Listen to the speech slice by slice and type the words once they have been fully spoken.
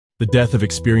The death of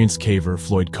experienced caver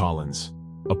Floyd Collins.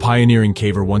 A pioneering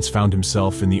caver once found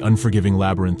himself in the unforgiving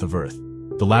labyrinth of Earth.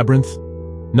 The labyrinth?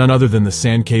 None other than the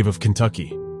Sand Cave of Kentucky.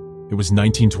 It was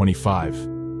 1925,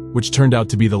 which turned out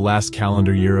to be the last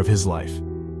calendar year of his life.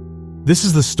 This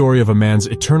is the story of a man's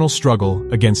eternal struggle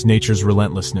against nature's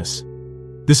relentlessness.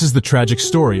 This is the tragic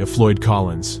story of Floyd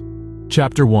Collins.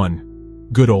 Chapter 1.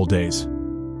 Good Old Days.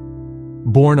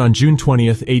 Born on June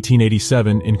 20th,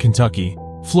 1887 in Kentucky,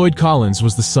 Floyd Collins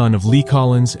was the son of Lee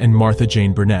Collins and Martha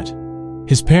Jane Burnett.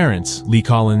 His parents, Lee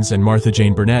Collins and Martha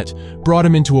Jane Burnett, brought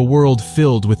him into a world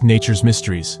filled with nature's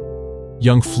mysteries.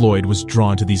 Young Floyd was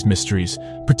drawn to these mysteries,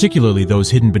 particularly those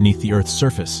hidden beneath the Earth's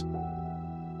surface.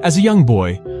 As a young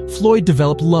boy, Floyd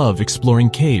developed love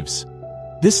exploring caves.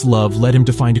 This love led him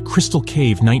to find a crystal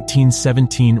cave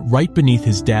 1917 right beneath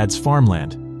his dad's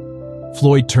farmland.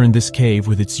 Floyd turned this cave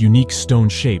with its unique stone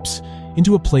shapes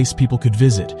into a place people could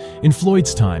visit. In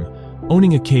Floyd's time,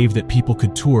 owning a cave that people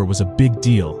could tour was a big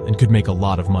deal and could make a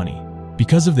lot of money.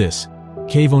 Because of this,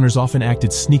 cave owners often acted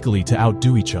sneakily to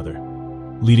outdo each other,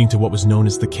 leading to what was known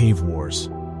as the Cave Wars.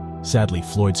 Sadly,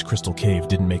 Floyd's crystal cave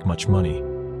didn't make much money.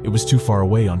 It was too far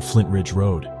away on Flint Ridge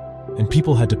Road, and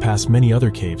people had to pass many other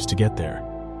caves to get there.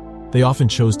 They often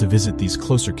chose to visit these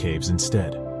closer caves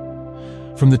instead.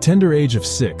 From the tender age of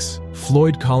 6,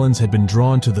 Floyd Collins had been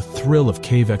drawn to the thrill of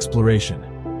cave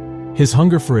exploration. His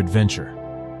hunger for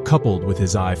adventure, coupled with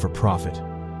his eye for profit,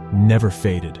 never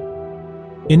faded.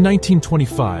 In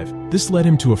 1925, this led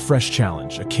him to a fresh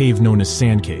challenge, a cave known as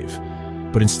Sand Cave.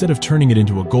 But instead of turning it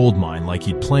into a gold mine like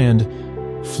he'd planned,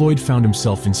 Floyd found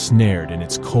himself ensnared in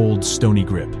its cold, stony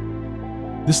grip.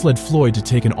 This led Floyd to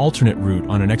take an alternate route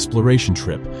on an exploration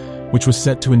trip, which was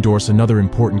set to endorse another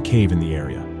important cave in the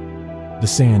area. The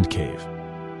Sand Cave.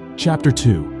 Chapter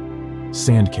 2.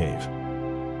 Sand Cave.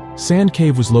 Sand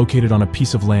Cave was located on a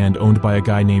piece of land owned by a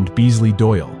guy named Beasley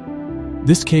Doyle.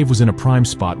 This cave was in a prime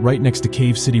spot right next to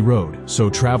Cave City Road, so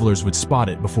travelers would spot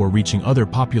it before reaching other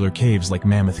popular caves like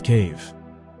Mammoth Cave.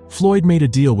 Floyd made a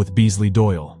deal with Beasley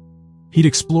Doyle. He'd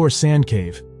explore Sand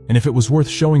Cave, and if it was worth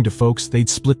showing to folks, they'd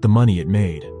split the money it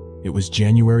made. It was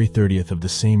January 30th of the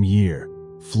same year.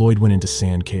 Floyd went into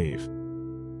Sand Cave.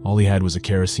 All he had was a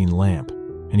kerosene lamp,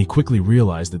 and he quickly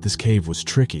realized that this cave was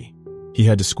tricky. He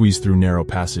had to squeeze through narrow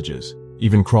passages,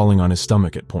 even crawling on his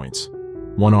stomach at points.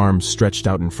 One arm stretched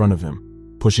out in front of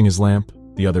him, pushing his lamp,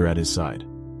 the other at his side.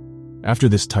 After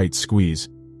this tight squeeze,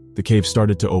 the cave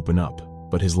started to open up,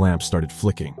 but his lamp started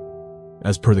flicking.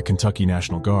 As per the Kentucky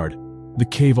National Guard, the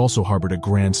cave also harbored a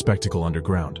grand spectacle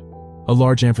underground. A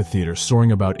large amphitheater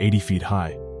soaring about 80 feet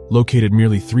high, located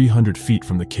merely 300 feet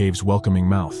from the cave's welcoming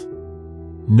mouth.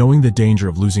 Knowing the danger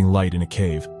of losing light in a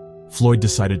cave, Floyd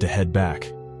decided to head back.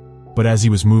 But as he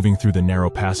was moving through the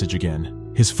narrow passage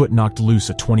again, his foot knocked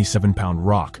loose a 27-pound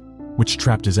rock, which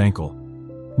trapped his ankle.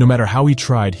 No matter how he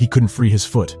tried, he couldn't free his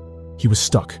foot. He was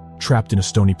stuck, trapped in a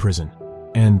stony prison.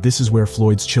 And this is where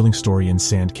Floyd's chilling story in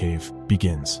Sand Cave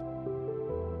begins.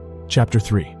 Chapter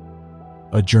 3.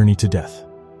 A Journey to Death.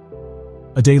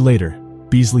 A day later,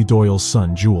 Beasley Doyle's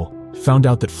son, Jewel, found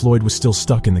out that Floyd was still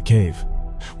stuck in the cave.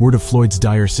 Word of Floyd's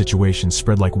dire situation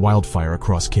spread like wildfire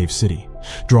across Cave City,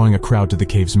 drawing a crowd to the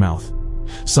cave's mouth.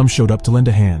 Some showed up to lend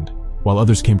a hand, while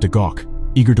others came to gawk,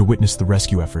 eager to witness the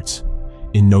rescue efforts.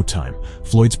 In no time,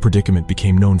 Floyd's predicament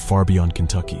became known far beyond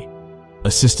Kentucky.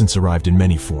 Assistance arrived in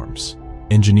many forms: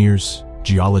 engineers,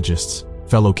 geologists,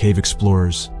 fellow cave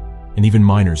explorers, and even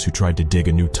miners who tried to dig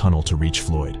a new tunnel to reach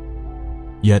Floyd.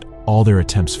 Yet, all their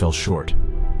attempts fell short.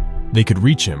 They could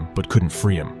reach him, but couldn't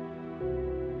free him.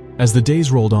 As the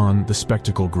days rolled on, the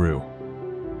spectacle grew.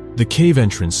 The cave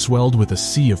entrance swelled with a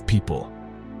sea of people: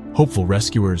 hopeful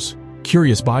rescuers,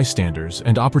 curious bystanders,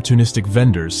 and opportunistic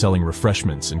vendors selling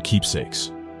refreshments and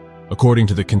keepsakes. According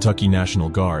to the Kentucky National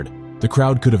Guard, the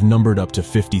crowd could have numbered up to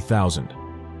 50,000.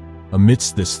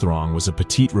 Amidst this throng was a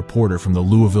petite reporter from the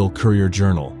Louisville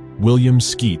Courier-Journal, William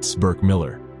Skeets Burke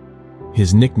Miller.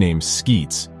 His nickname,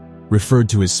 Skeets, referred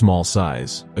to his small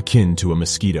size, akin to a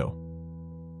mosquito.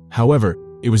 However,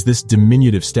 it was this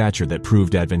diminutive stature that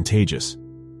proved advantageous.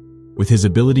 With his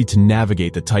ability to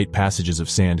navigate the tight passages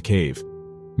of Sand Cave,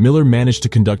 Miller managed to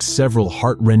conduct several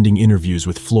heart-rending interviews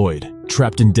with Floyd,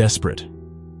 trapped and desperate.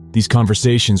 These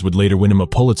conversations would later win him a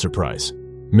Pulitzer Prize.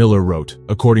 Miller wrote,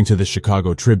 according to the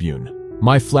Chicago Tribune,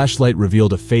 "My flashlight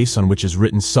revealed a face on which is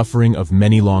written suffering of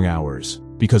many long hours,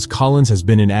 because Collins has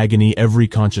been in agony every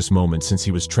conscious moment since he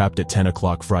was trapped at 10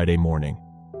 o'clock Friday morning."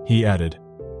 He added,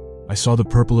 "I saw the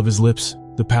purple of his lips,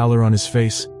 the pallor on his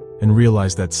face, and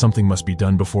realized that something must be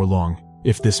done before long,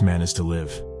 if this man is to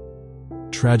live."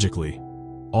 Tragically,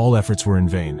 all efforts were in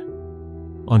vain.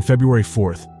 On February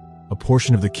 4th, a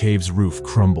portion of the cave's roof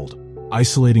crumbled,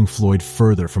 isolating Floyd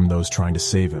further from those trying to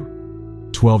save him.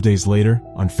 12 days later,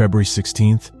 on February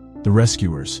 16th, the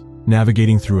rescuers,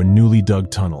 navigating through a newly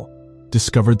dug tunnel,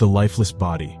 discovered the lifeless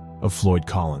body of Floyd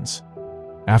Collins.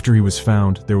 After he was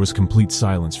found, there was complete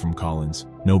silence from Collins,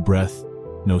 no breath,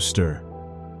 no stir,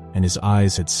 and his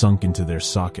eyes had sunk into their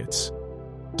sockets.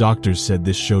 Doctors said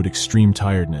this showed extreme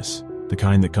tiredness, the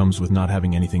kind that comes with not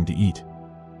having anything to eat.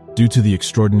 Due to the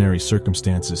extraordinary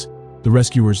circumstances, the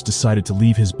rescuers decided to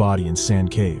leave his body in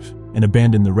Sand Cave and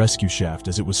abandon the rescue shaft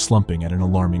as it was slumping at an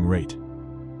alarming rate.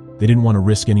 They didn't want to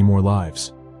risk any more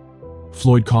lives.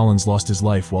 Floyd Collins lost his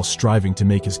life while striving to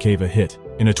make his cave a hit.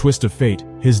 In a twist of fate,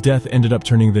 his death ended up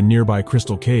turning the nearby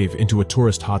Crystal Cave into a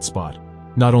tourist hotspot.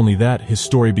 Not only that, his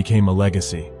story became a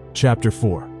legacy. Chapter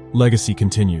 4. Legacy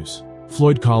continues.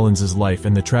 Floyd Collins' life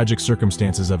and the tragic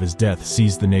circumstances of his death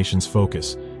seized the nation's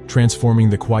focus, transforming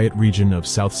the quiet region of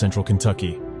south-central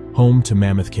Kentucky, home to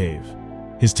Mammoth Cave.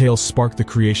 His tale sparked the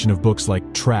creation of books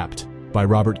like Trapped by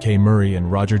Robert K. Murray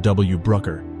and Roger W.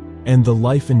 Brucker, and The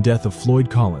Life and Death of Floyd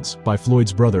Collins by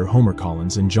Floyd's brother Homer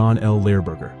Collins and John L.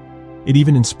 Lehrberger. It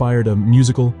even inspired a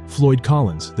musical, Floyd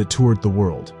Collins, that toured the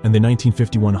world, and the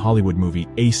 1951 Hollywood movie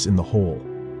Ace in the Hole.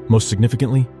 Most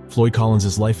significantly, Floyd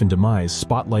Collins' life and demise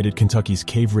spotlighted Kentucky's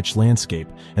cave-rich landscape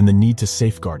and the need to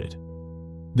safeguard it.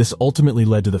 This ultimately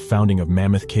led to the founding of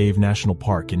Mammoth Cave National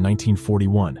Park in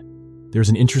 1941. There's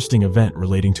an interesting event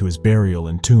relating to his burial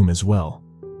and tomb as well.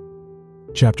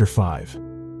 Chapter 5.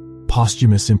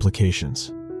 Posthumous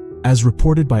implications. As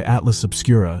reported by Atlas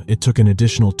Obscura, it took an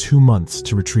additional 2 months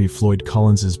to retrieve Floyd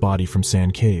Collins' body from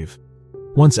Sand Cave.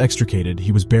 Once extricated,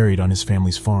 he was buried on his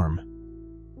family's farm.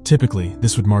 Typically,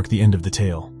 this would mark the end of the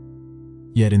tale.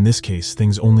 Yet in this case,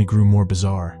 things only grew more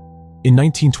bizarre. In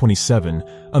 1927,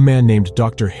 a man named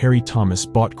Dr. Harry Thomas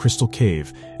bought Crystal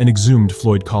Cave and exhumed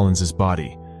Floyd Collins'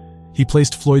 body. He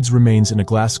placed Floyd's remains in a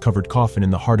glass-covered coffin in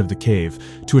the heart of the cave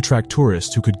to attract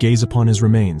tourists who could gaze upon his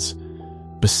remains.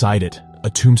 Beside it, a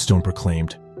tombstone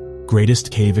proclaimed,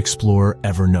 "Greatest cave explorer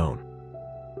ever known."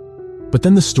 But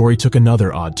then the story took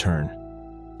another odd turn.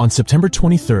 On September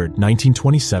 23,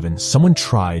 1927, someone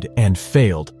tried and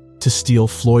failed to steal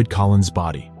Floyd Collins'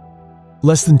 body.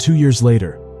 Less than 2 years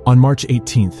later, on March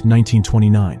 18,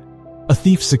 1929, a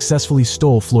thief successfully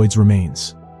stole Floyd's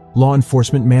remains. Law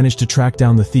enforcement managed to track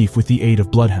down the thief with the aid of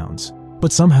bloodhounds,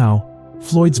 but somehow,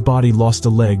 Floyd's body lost a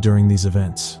leg during these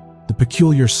events. The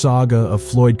peculiar saga of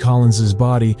Floyd Collins'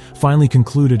 body finally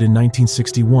concluded in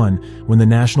 1961 when the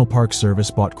National Park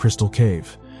Service bought Crystal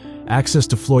Cave. Access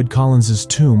to Floyd Collins'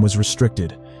 tomb was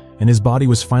restricted, and his body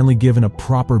was finally given a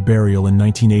proper burial in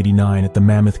 1989 at the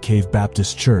Mammoth Cave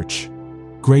Baptist Church.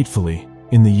 Gratefully,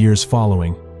 in the years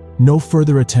following, no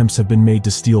further attempts have been made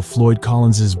to steal Floyd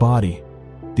Collins' body.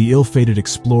 The ill-fated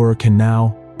explorer can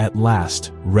now, at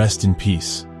last, rest in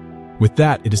peace. With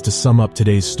that, it is to sum up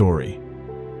today's story.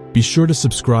 Be sure to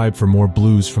subscribe for more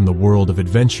blues from the world of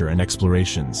adventure and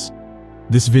explorations.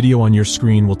 This video on your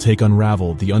screen will take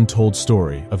unravel the untold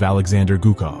story of Alexander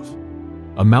Gukov,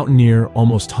 a mountaineer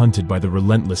almost hunted by the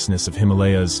relentlessness of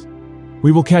Himalayas.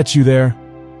 We will catch you there.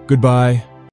 Goodbye.